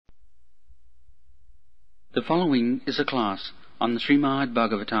The following is a class on the Srimad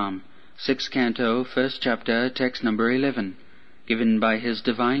Bhagavatam, 6th Canto, 1st Chapter, Text number 11, given by His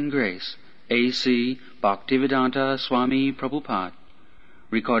Divine Grace, A.C. Bhaktivedanta Swami Prabhupada,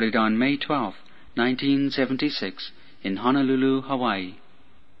 recorded on May 12, 1976, in Honolulu, Hawaii.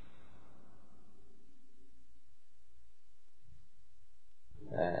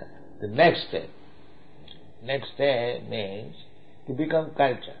 The next step. Next step means to become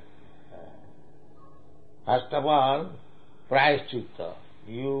culture. First of all, prayaschitta.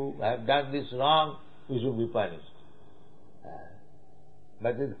 You have done this wrong, you should be punished.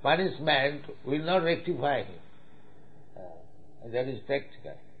 But this punishment will not rectify him. That is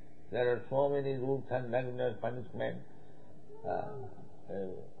practical. There are so many rules and regulations, punishment.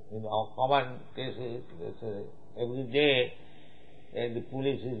 In our common cases, every day the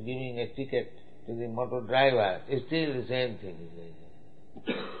police is giving a ticket to the motor driver. It's still the same thing.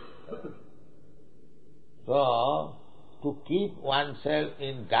 So, to keep oneself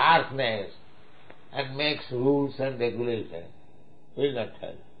in darkness and makes rules and regulations will not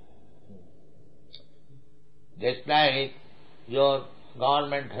help. Just like your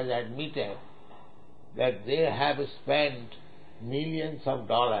government has admitted that they have spent millions of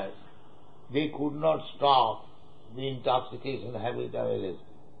dollars, they could not stop the intoxication habit of LSD.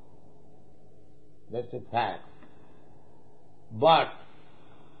 That's a fact. But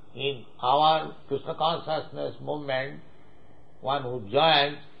in our Krishna consciousness movement, one who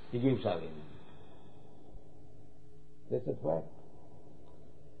joins, he gives away. That's a fact.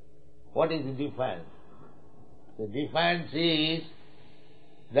 What is the difference? The difference is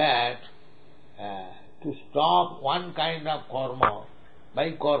that to stop one kind of karma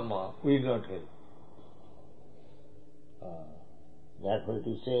by karma will not help. That's what it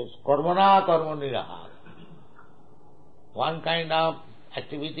says, karmana karma niraha. One kind of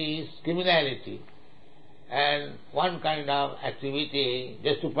activity is criminality, and one kind of activity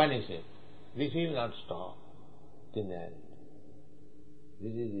just to punish it. This will not stop criminality.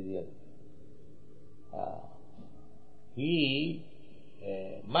 This is the reality. He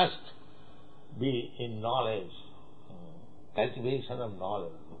must be in knowledge, cultivation of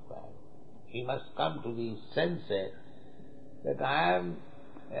knowledge. He must come to the senses that I am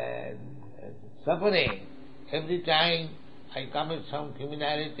suffering. Every time I commit some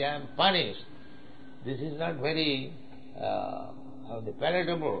criminality, I am punished. This is not very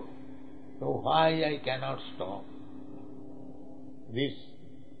palatable. So why I cannot stop? This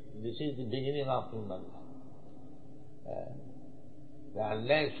is the beginning of human life.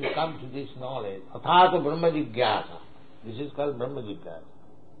 Unless you come to this knowledge, athata brahma jigyasa. This is called brahma jigyasa.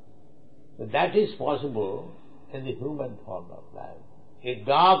 So that is possible in the human form of life. A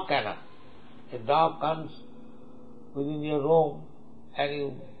dog cannot. A dog comes within your room and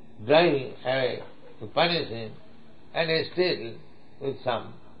you drive him away, you punish him, and still with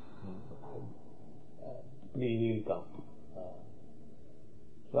some plea he will come.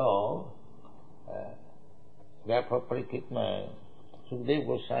 So, therefore Parikitma Sukadeva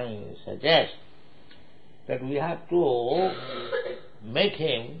Goswami suggests that we have to make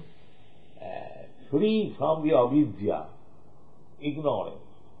him free from the avidya, ignorance.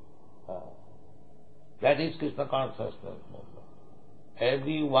 That is Krishna consciousness movement.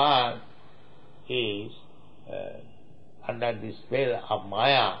 Everyone is under the spell of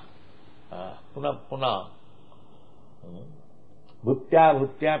Maya, puna,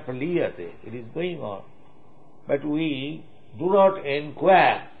 bhutya praliyate. It is going on. But we do not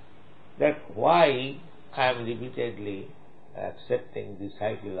inquire that why I am repeatedly accepting the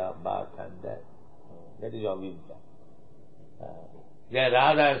cycle of birth and death. That is avidya. They are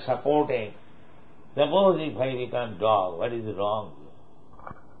rather supporting. Suppose if I become dog, what is wrong?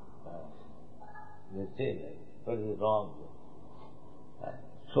 They say that. What is wrong?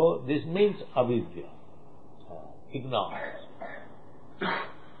 So this means avidya, ignorance.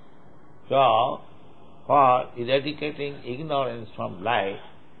 So, for eradicating ignorance from life,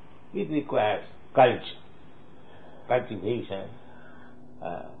 it requires culture, cultivation.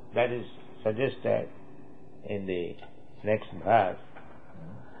 That is suggested in the next verse.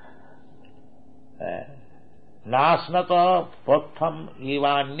 Nasnata pratham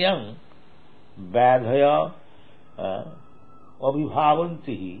evanyam vadhaya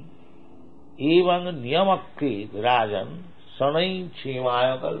abhibhavanti evan niyamakrit rajan sanai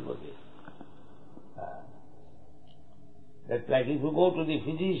chemaya kalpate. That's like if you go to the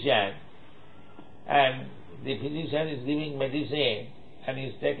physician and the physician is giving medicine and he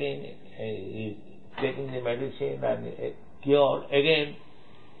is taking the medicine and cured, again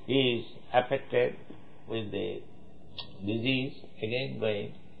he is affected with the disease, again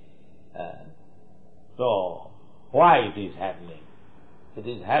going. So, why it is happening? It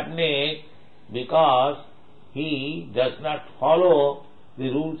is happening because he does not follow the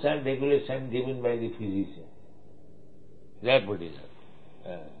rules and regulations given by the physician. That's what it is.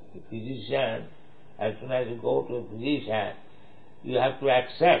 The physician, as soon as you go to a physician, you have to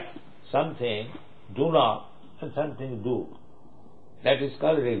accept something, do not, and something do. That is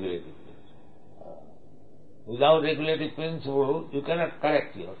called regulative principle. Without regulative principle, you cannot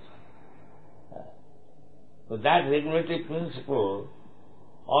correct yourself. So that regulative principle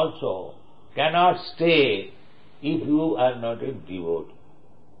also cannot stay if you are not a devotee.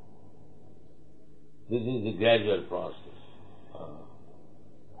 This is the gradual process.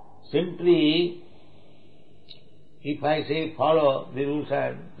 Simply, if I say follow the rules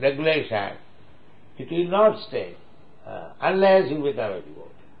and regulations, it will not stay unless you become a devotee.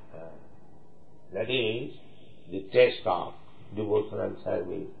 That is the test of devotional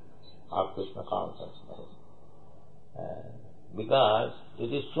service of Krishna consciousness. Because it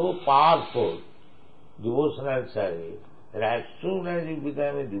is so powerful, devotional service, that as soon as you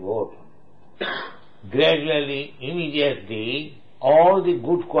become a devotee, gradually, immediately, all the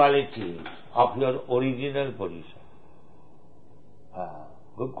good qualities of your original position.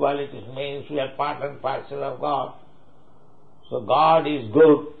 Good qualities means you are part and parcel of God. So God is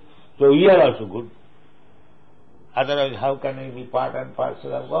good, so you are also good. Otherwise, how can I be part and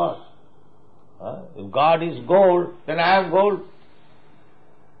parcel of God? If God is gold, then I am gold.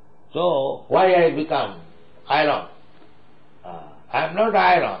 So, why I become iron? I am not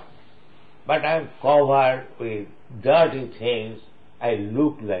iron, but I am covered with dirty things. I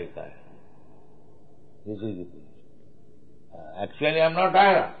look like iron. This is the thing. Actually, I am not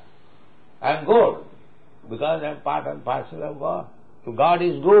iron. I am gold, because I am part and parcel of God. If God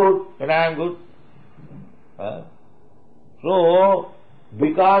is good, then I am good. So,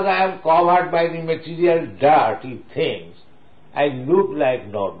 because I am covered by the material dirty things, I look like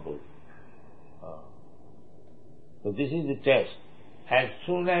not good. So this is the test. As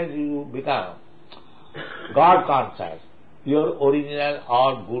soon as you become God conscious, your original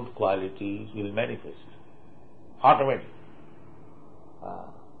or good qualities will manifest automatically.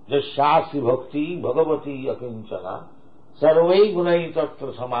 Jashyasi bhakti bhagavati akinchana sarvai gunai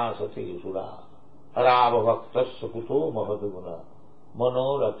tatra samasate sura arava bhaktasya kuto mahadguna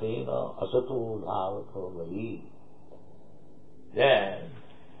manorathena asato dhavato vai. Then,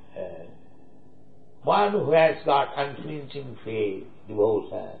 one who has got unflinching faith,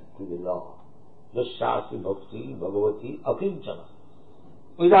 devotion to the Lord, Jashyasi bhakti bhagavati akinchana,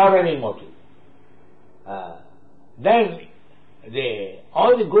 without any motive, then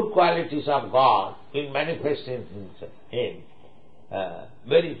all the good qualities of God will manifest in him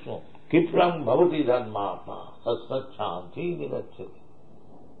very soon. Kipram bhavati dharmatma satsachanti nivacchati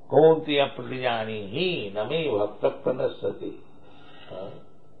konti apratijani hi name bhakta pranasati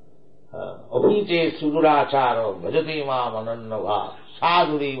Abhite suduracharo bhajati mam anannava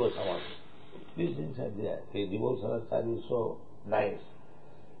sadhuriva samati. These things are there. The devotional service is so nice.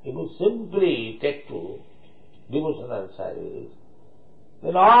 If you simply take to devotional service,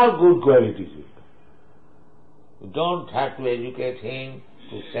 then all good qualities will come. You don't have to educate him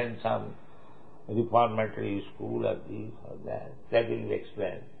to send some reformatory school or this or that. That will be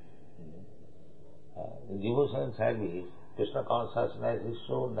explained. The devotional service, Krishna consciousness is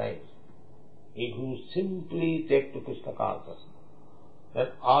so nice. If you simply take to Krishna consciousness, then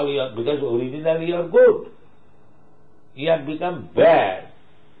all because originally you are good. You have become bad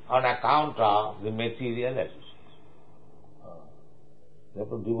on account of the material associations.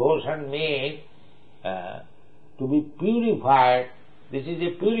 Therefore, devotion means to be purified. This is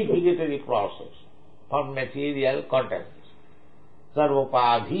a purificatory process from material contamination.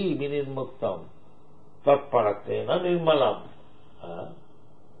 Sarvapadhi vinirmuktam tatparatena nirmalam.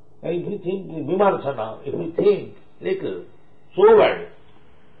 If you think vimarsana, if you think little soberly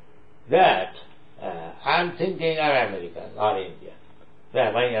that I am thinking I am American or Indian.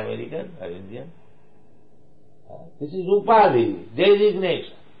 Am I American or Indian? This is upadhi,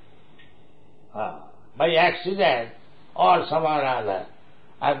 designation. By accident or somehow or other,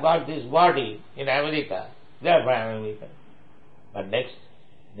 I have got this body in America, therefore I am American. But next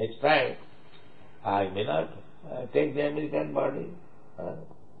time, I may not take the American body.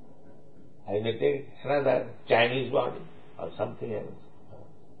 I may take another Chinese body or something else.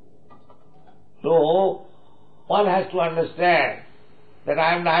 So, one has to understand that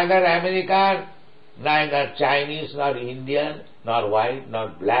I am neither American, neither Chinese, nor Indian, nor white, nor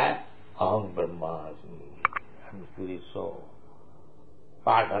black. Aham Brahmasmi. I am spirit soul.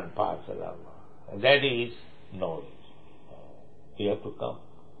 Part and parcel of God. That is knowledge. You have to come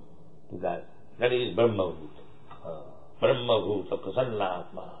to that That is Brahma-bhuta. Brahma-bhuta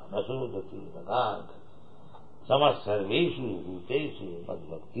prasannatma nasodati nagad samasarveshu bhuteshu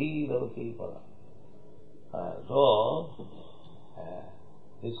madbhakti ravati para. So,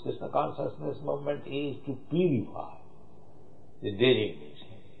 this Krishna consciousness movement is to purify the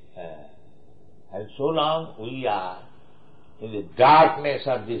designation. And so long we are in the darkness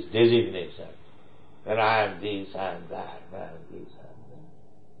of this designation, that I am this, I am that, I am this, I am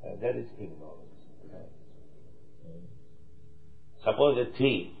that. That is ignorance. Suppose a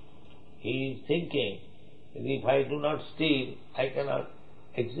thief, he is thinking, if I do not steal, I cannot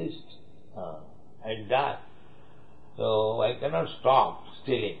exist. I die. So I cannot stop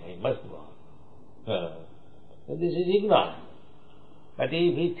stealing, I must go on. So this is ignorance. But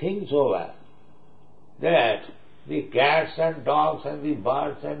if he thinks over that the cats and dogs and the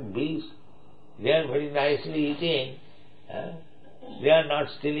birds and beasts, they are very nicely eating, they are not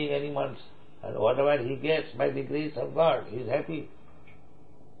stealing anyone's, and whatever he gets by the grace of God, he is happy.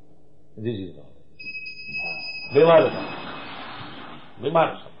 This is not.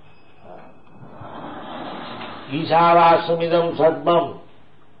 Vimarsa. Ishavasumidam sadmam.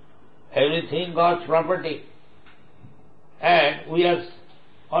 Everything God's property. And we are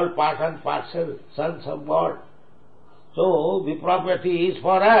all part and parcel, sons of God. So the property is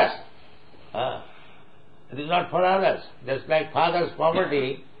for us. It is not for others. Just like father's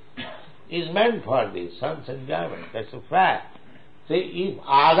property is meant for the son's enjoyment. That's a fact. See, if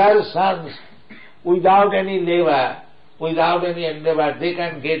other sons, without any labor, without any endeavor, they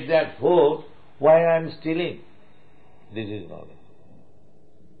can get their food, why I am stealing? This is knowledge.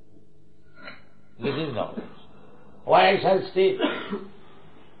 This is knowledge. Why I shall steal?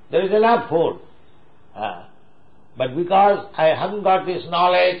 There is enough food. But because I haven't got this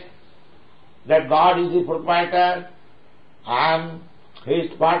knowledge that God is the proprietor, I am His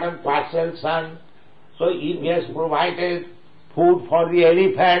part and parcel son, so if He has provided food for the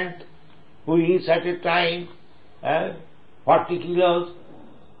elephant who eats at a time 40 kilos,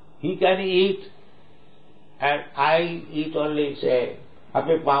 he can eat, and I eat only, say, half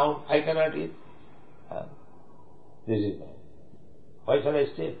a pound, I cannot eat. This is not. Why shall I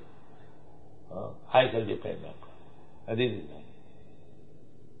steal? I shall depend on God. This is not.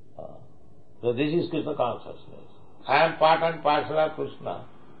 So this is Krishna consciousness. I am part and parcel of Krishna.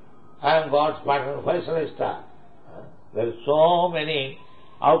 I am God's partner. Why shall I start? There are so many,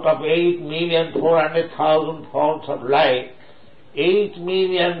 out of 8,400,000 forms of life, 8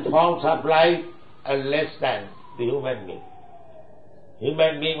 million forms of life are less than the human being.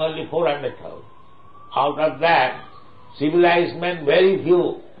 Human being only 400,000. Out of that, civilized men very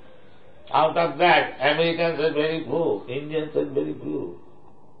few. Out of that, Americans are very few, Indians are very few.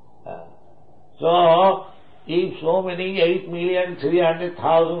 So, if so many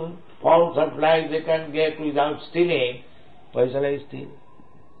 8,300,000 forms of life they can get without stealing, why shall I steal?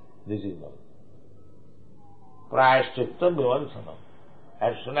 This is not. Prayashchitta vivansanam.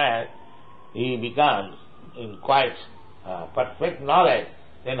 As soon as he becomes in quite perfect knowledge,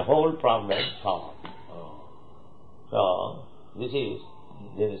 then whole problem solved. So, this is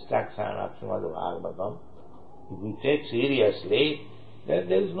the instruction of Srimad Bhagavatam. If we take seriously, then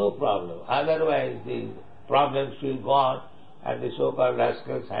there is no problem. Otherwise, the problems will go on, and the so-called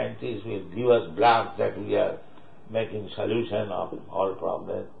rascal scientists will give us bluff that we are making solution of all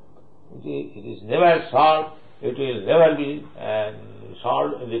problems. It is never solved, it will never be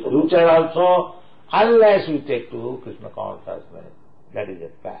solved in the future also, unless we take to Krishna consciousness. That is a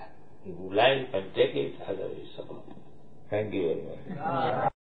fact. If you like and take it, otherwise support. Thank you very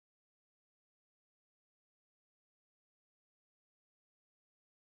much.